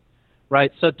you,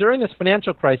 right? So during this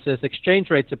financial crisis, exchange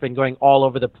rates have been going all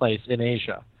over the place in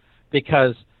Asia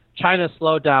because China's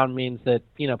slowdown means that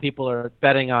people are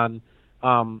betting on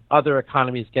other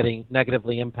economies getting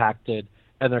negatively impacted,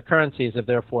 and their currencies have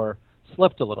therefore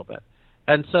slipped a little bit.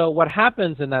 And so what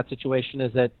happens in that situation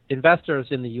is that investors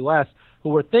in the U.S. who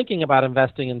were thinking about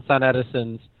investing in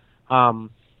SunEdison's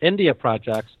India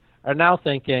projects are now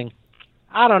thinking,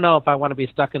 I don't know if I want to be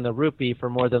stuck in the rupee for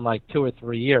more than like 2 or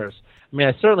 3 years. I mean,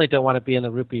 I certainly don't want to be in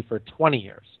the rupee for 20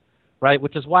 years, right?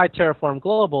 Which is why Terraform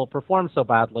Global performed so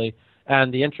badly,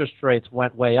 and the interest rates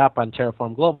went way up on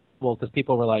Terraform Global because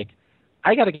people were like,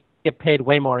 I got to get paid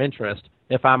way more interest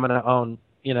if I'm going to own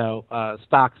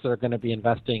stocks that are going to be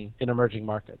investing in emerging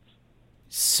markets.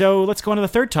 So let's go on to the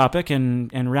third topic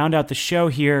and round out the show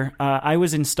here. I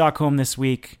was in Stockholm this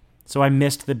week, so I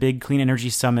missed the big Clean Energy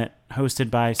Summit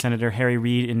hosted by Senator Harry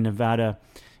Reid in Nevada.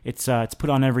 It's put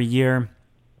on every year.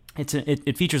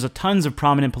 It features tons of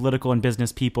prominent political and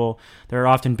business people. There are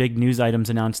often big news items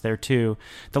announced there too.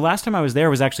 The last time I was there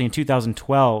was actually in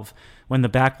 2012 when the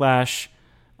backlash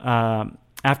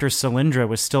after Solyndra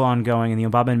was still ongoing and the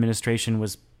Obama administration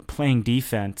was playing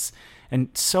defense. And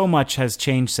so much has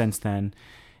changed since then.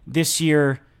 This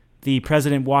year, the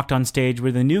president walked on stage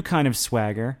with a new kind of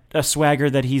swagger, a swagger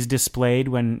that he's displayed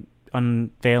when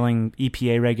unveiling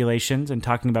EPA regulations and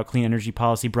talking about clean energy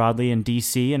policy broadly in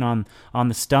D.C. and on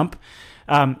the stump.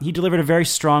 He delivered a very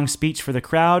strong speech for the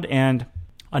crowd and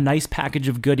a nice package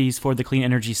of goodies for the clean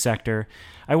energy sector.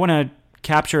 I want to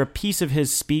capture a piece of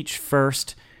his speech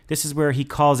first. This is where he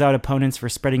calls out opponents for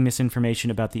spreading misinformation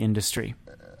about the industry.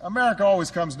 America always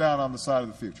comes down on the side of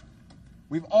the future.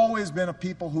 We've always been a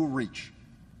people who reach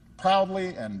proudly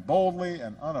and boldly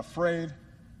and unafraid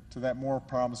to that more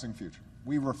promising future.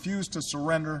 We refuse to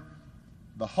surrender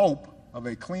the hope of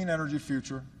a clean energy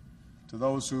future to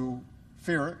those who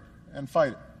fear it and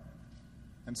fight it,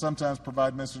 and sometimes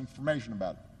provide misinformation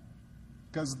about it.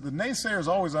 Because the naysayers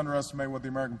always underestimate what the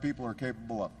American people are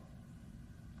capable of.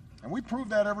 And we prove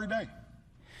that every day.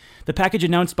 The package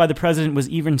announced by the president was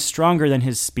even stronger than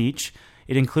his speech.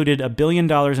 It included $1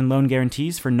 billion in loan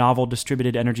guarantees for novel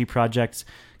distributed energy projects,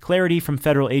 clarity from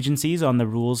federal agencies on the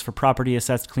rules for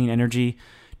property-assessed clean energy,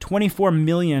 $24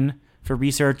 million for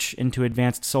research into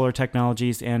advanced solar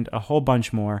technologies, and a whole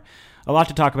bunch more. A lot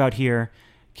to talk about here.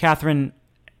 Catherine,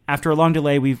 after a long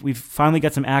delay, we've finally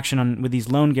got some action with these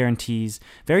loan guarantees,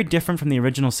 very different from the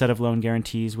original set of loan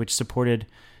guarantees, which supported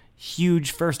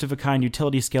huge first-of-a-kind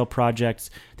utility-scale projects.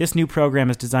 This new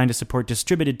program is designed to support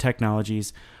distributed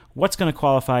technologies. What's going to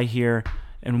qualify here,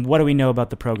 and what do we know about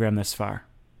the program thus far?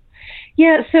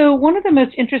 Yeah, so one of the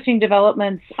most interesting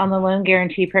developments on the loan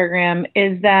guarantee program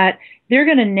is that they're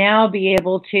going to now be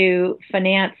able to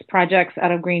finance projects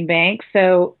out of green banks.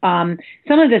 So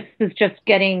some of this is just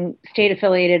getting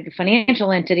state-affiliated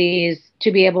financial entities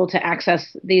to be able to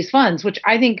access these funds, which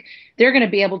I think they're going to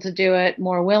be able to do it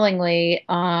more willingly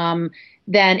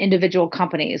than individual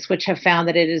companies, which have found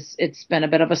that it's been a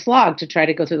bit of a slog to try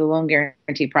to go through the loan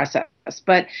guarantee process.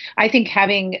 But I think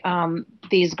having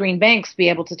these green banks be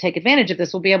able to take advantage of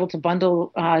this will be able to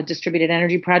bundle distributed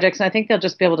energy projects, and I think they'll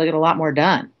just be able to get a lot more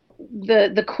done.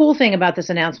 The cool thing about this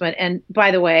announcement, and by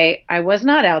the way, I was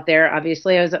not out there,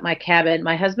 obviously, I was at my cabin.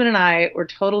 My husband and I were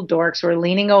total dorks. We're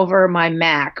leaning over my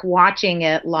Mac, watching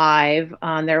it live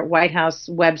on their White House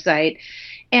website.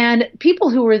 And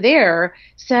people who were there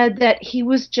said that he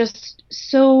was just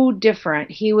so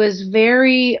different. He was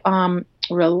very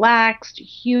relaxed,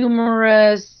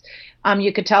 humorous.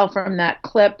 You could tell from that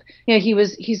clip,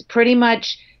 he's pretty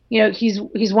much, he's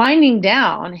winding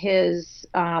down his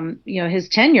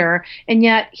tenure, and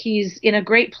yet he's in a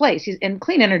great place. And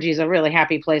clean energy is a really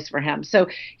happy place for him. So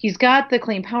he's got the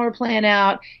Clean Power Plan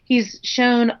out. He's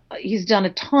done a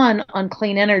ton on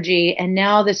clean energy, and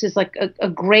now this is like a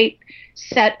great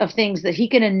set of things that he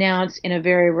can announce in a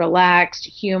very relaxed,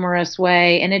 humorous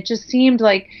way. And it just seemed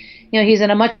like, he's in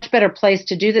a much better place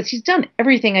to do this. He's done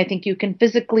everything I think you can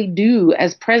physically do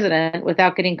as president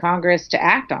without getting Congress to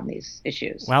act on these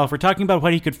issues. Well, if we're talking about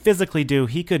what he could physically do,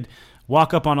 he could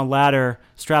walk up on a ladder,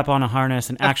 strap on a harness,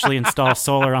 and actually install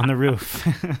solar on the roof.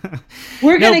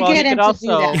 We're going to get him to do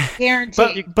that,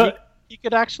 guaranteed. But you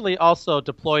could actually also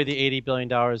deploy the $80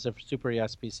 billion of super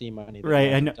SPC money.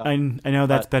 Right, I know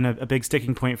that's been a big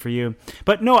sticking point for you.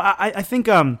 But no, I think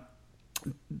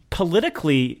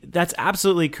politically, that's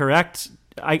absolutely correct.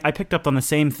 I picked up on the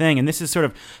same thing, and this is sort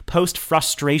of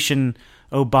post-frustration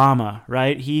Obama,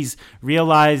 right? He's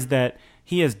realized that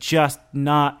he is just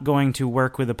not going to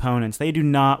work with opponents. They do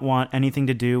not want anything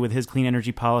to do with his clean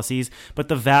energy policies, but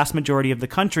the vast majority of the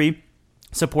country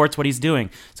supports what he's doing.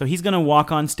 So he's going to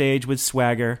walk on stage with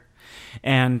swagger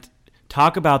and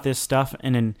talk about this stuff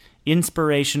in an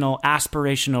inspirational,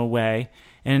 aspirational way.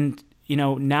 And,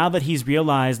 now that he's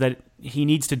realized that he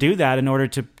needs to do that in order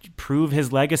to prove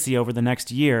his legacy over the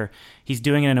next year, he's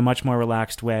doing it in a much more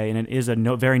relaxed way, and it is a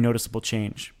very noticeable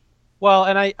change. Well,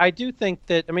 and I do think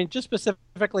that, just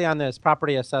specifically on this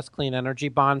property assessed clean energy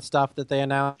bond stuff that they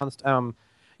announced,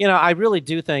 I really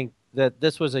do think that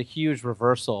this was a huge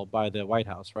reversal by the White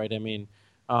House, right? The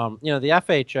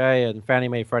FHA and Fannie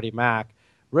Mae, Freddie Mac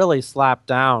really slapped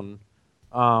down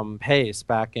pace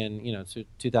back in,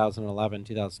 2011,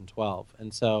 2012.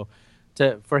 And so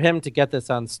for him to get this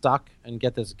unstuck and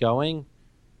get this going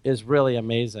is really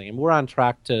amazing. And we're on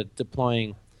track to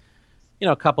deploying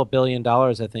a couple $1 billion,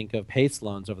 I think, of PACE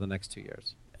loans over the next 2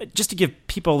 years. Just to give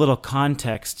people a little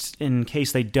context in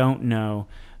case they don't know,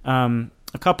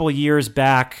 a couple of years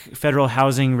back, federal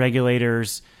housing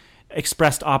regulators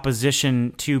expressed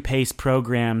opposition to PACE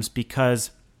programs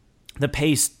because the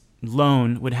PACE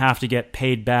loan would have to get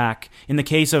paid back. In the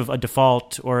case of a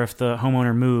default or if the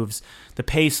homeowner moves, the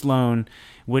PACE loan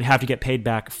would have to get paid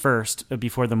back first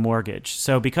before the mortgage.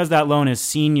 So because that loan is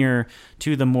senior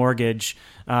to the mortgage,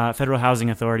 federal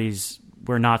housing authorities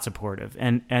were not supportive.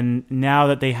 And now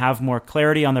that they have more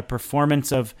clarity on the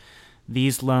performance of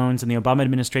these loans, and the Obama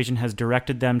administration has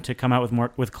directed them to come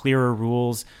out with clearer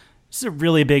rules, this is a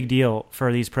really big deal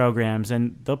for these programs,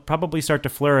 and they'll probably start to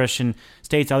flourish in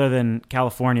states other than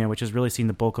California, which has really seen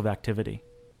the bulk of activity.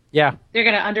 Yeah. They're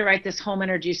going to underwrite this home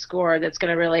energy score that's going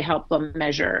to really help them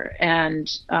measure and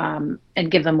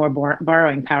give them more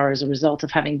borrowing power as a result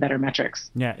of having better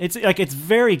metrics. Yeah, it's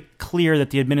very clear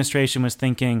that the administration was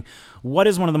thinking, what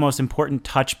is one of the most important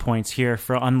touch points here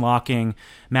for unlocking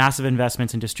massive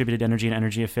investments in distributed energy and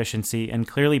energy efficiency? And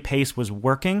clearly PACE was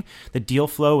working. The deal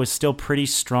flow was still pretty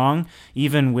strong,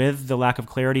 even with the lack of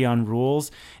clarity on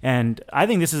rules. And I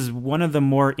think this is one of the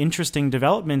more interesting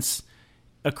developments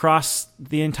across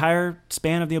the entire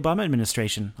span of the Obama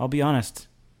administration. I'll be honest.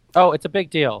 Oh, it's a big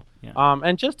deal. Yeah.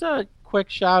 And just a quick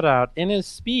shout out, in his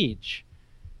speech,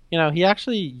 he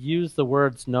actually used the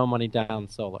words "no money down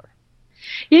solar."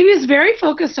 He was very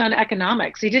focused on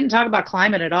economics. He didn't talk about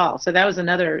climate at all. So that was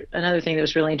another thing that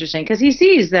was really interesting, because he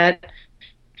sees that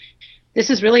this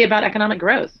is really about economic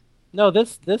growth. No,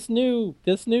 this new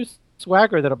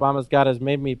swagger that Obama's got has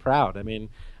made me proud. I mean,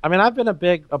 I've been a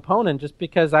big opponent just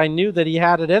because I knew that he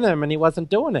had it in him and he wasn't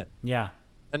doing it. Yeah.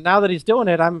 And now that he's doing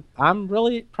it, I'm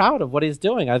really proud of what he's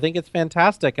doing. I think it's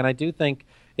fantastic, and I do think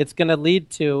it's going to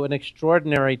lead to an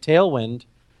extraordinary tailwind,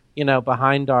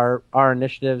 behind our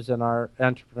initiatives and our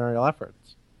entrepreneurial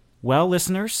efforts. Well,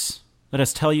 listeners, let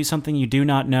us tell you something you do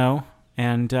not know.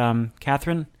 And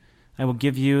Catherine, I will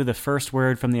give you the first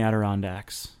word from the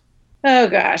Adirondacks. Oh,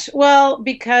 gosh. Well,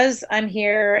 because I'm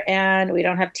here and we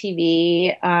don't have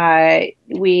TV,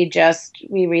 we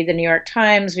read the New York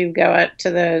Times. We go out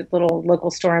to the little local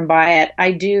store and buy it.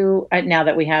 I do, now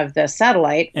that we have the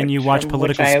satellite. And you watch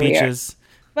political speeches.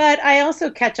 But I also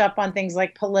catch up on things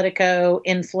like Politico,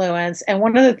 Influence, and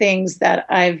one of the things that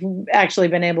I've actually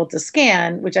been able to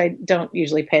scan, which I don't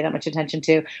usually pay that much attention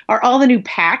to, are all the new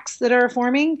PACs that are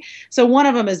forming. So one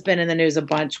of them has been in the news a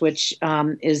bunch, which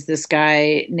is this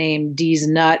guy named Deez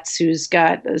Nuts, who's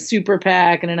got a super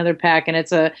PAC and another PAC, and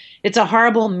it's a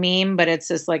horrible meme, but it's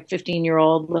this like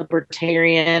 15-year-old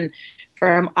libertarian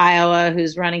from Iowa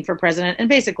who's running for president. And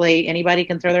basically anybody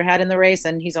can throw their hat in the race,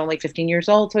 and he's only 15 years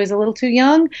old, so he's a little too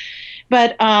young.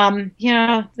 But,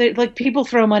 like people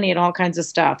throw money at all kinds of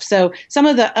stuff. So some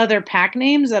of the other PAC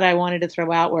names that I wanted to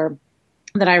throw out were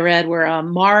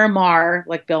Maher,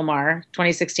 like Bill Maher,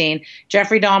 2016,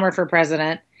 Jeffrey Dahmer for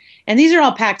president. And these are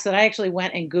all PACs that I actually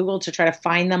went and Googled to try to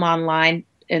find them online.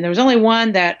 And there was only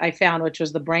one that I found, which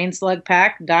was the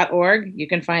brainslugpac.org. You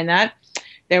can find that.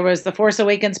 There was the Force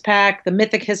Awakens PAC, the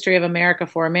Mythic History of America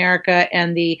for America,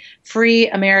 and the Free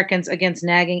Americans Against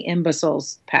Nagging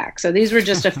Imbeciles PAC. So these were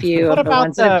just a few of the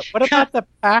ones. What about the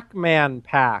Pac-Man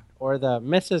PAC or the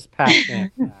Mrs.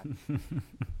 Pac-Man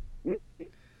PAC?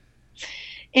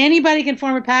 Anybody can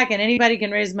form a PAC, and anybody can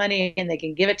raise money, and they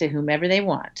can give it to whomever they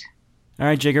want. All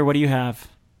right, Jigger, what do you have?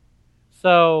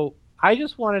 So I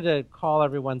just wanted to call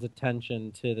everyone's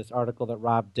attention to this article that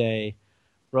Rob Day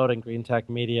wrote in Green Tech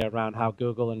Media around how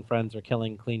Google and friends are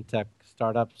killing clean tech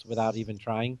startups without even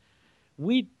trying.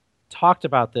 We talked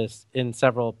about this in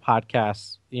several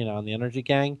podcasts, on the Energy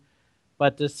Gang,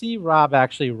 but to see Rob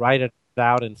actually write it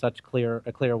out in such a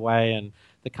clear way, and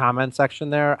the comment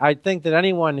section there, I think that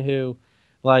anyone who,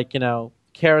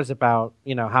 cares about,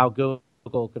 how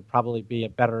Google could probably be a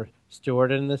better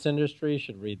steward in this industry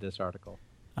should read this article.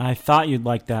 I thought you'd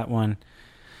like that one.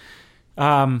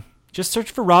 Just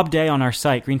search for Rob Day on our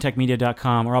site,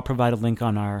 greentechmedia.com, or I'll provide a link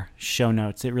on our show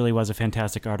notes. It really was a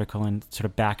fantastic article and sort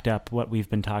of backed up what we've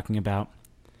been talking about.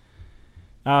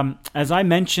 As I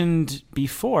mentioned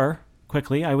before,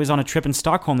 quickly, I was on a trip in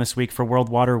Stockholm this week for World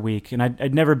Water Week, and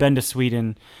I'd never been to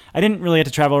Sweden. I didn't really have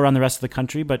to travel around the rest of the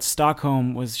country, but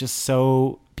Stockholm was just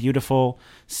so beautiful,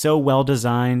 so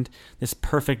well-designed, this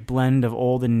perfect blend of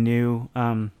old and new.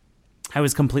 I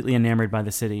was completely enamored by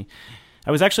the city. I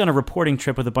was actually on a reporting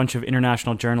trip with a bunch of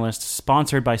international journalists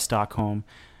sponsored by Stockholm.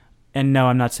 And no,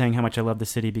 I'm not saying how much I love the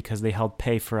city because they helped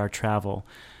pay for our travel.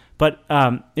 But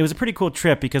it was a pretty cool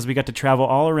trip because we got to travel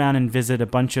all around and visit a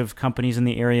bunch of companies in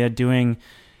the area doing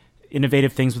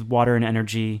innovative things with water and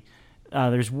energy.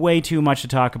 There's way too much to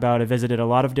talk about. I visited a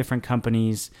lot of different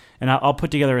companies, and I'll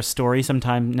put together a story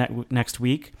sometime next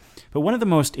week. But one of the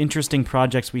most interesting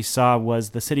projects we saw was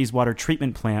the city's water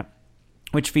treatment plant,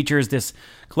 which features this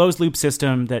closed-loop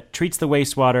system that treats the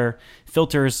wastewater,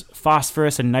 filters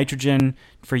phosphorus and nitrogen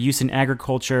for use in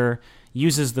agriculture,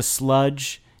 uses the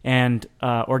sludge and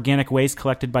organic waste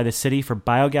collected by the city for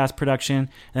biogas production,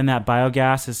 and that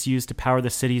biogas is used to power the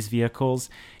city's vehicles.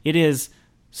 It is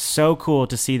so cool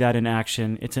to see that in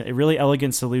action. It's a really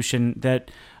elegant solution that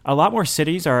a lot more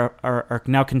cities are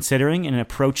now considering and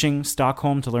approaching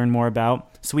Stockholm to learn more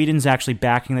about. Sweden's actually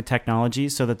backing the technology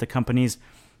so that the companies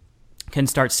can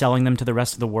start selling them to the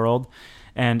rest of the world.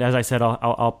 And as I said,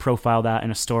 I'll profile that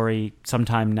in a story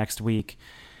sometime next week.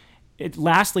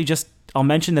 Lastly, just I'll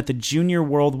mention that the Junior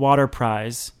World Water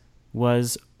Prize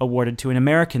was awarded to an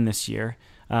American this year,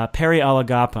 Perry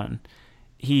Alagapan.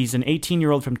 He's an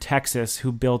 18-year-old from Texas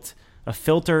who built a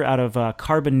filter out of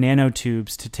carbon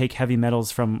nanotubes to take heavy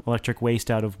metals from electric waste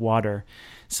out of water.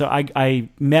 So I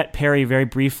met Perry very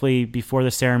briefly before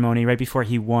the ceremony, right before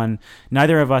he won.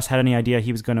 Neither of us had any idea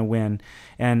he was going to win.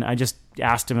 And I just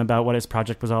asked him about what his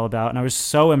project was all about. And I was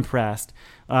so impressed.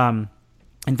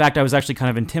 In fact, I was actually kind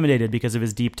of intimidated because of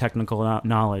his deep technical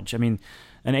knowledge. I mean,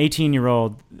 an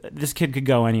 18-year-old, this kid could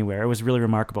go anywhere. It was really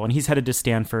remarkable. And he's headed to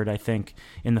Stanford, I think,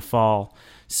 in the fall.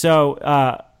 So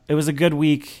it was a good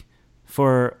week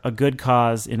for a good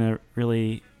cause in a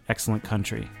really excellent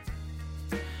country.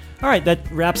 All right,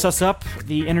 that wraps us up.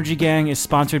 The Energy Gang is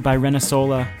sponsored by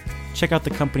Renesola. Check out the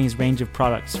company's range of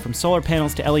products, from solar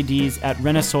panels to LEDs, at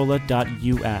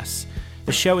renesola.us.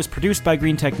 The show is produced by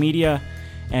Greentech Media,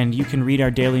 and you can read our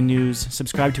daily news,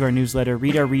 subscribe to our newsletter,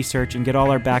 read our research, and get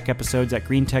all our back episodes at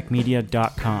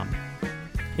greentechmedia.com.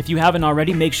 If you haven't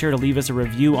already, make sure to leave us a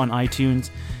review on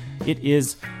iTunes. It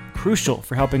is crucial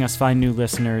for helping us find new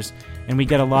listeners, and we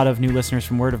get a lot of new listeners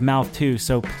from word of mouth too,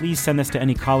 so please send this to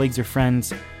any colleagues or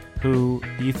friends who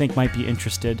you think might be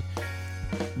interested.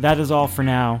 That is all for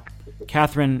now.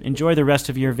 Catherine, enjoy the rest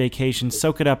of your vacation.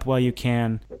 Soak it up while you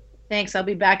can. Thanks. I'll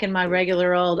be back in my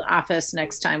regular old office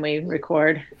next time we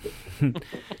record.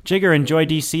 Jigger, enjoy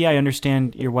DC. I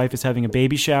understand your wife is having a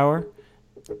baby shower.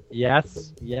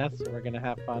 Yes, we're going to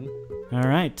have fun. All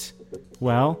right.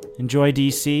 Well, enjoy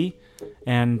DC,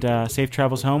 and safe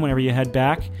travels home whenever you head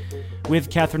back.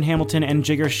 With Catherine Hamilton and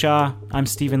Jigger Shah, I'm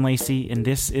Stephen Lacey, and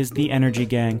this is The Energy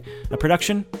Gang, a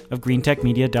production of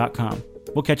greentechmedia.com.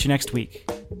 We'll catch you next week.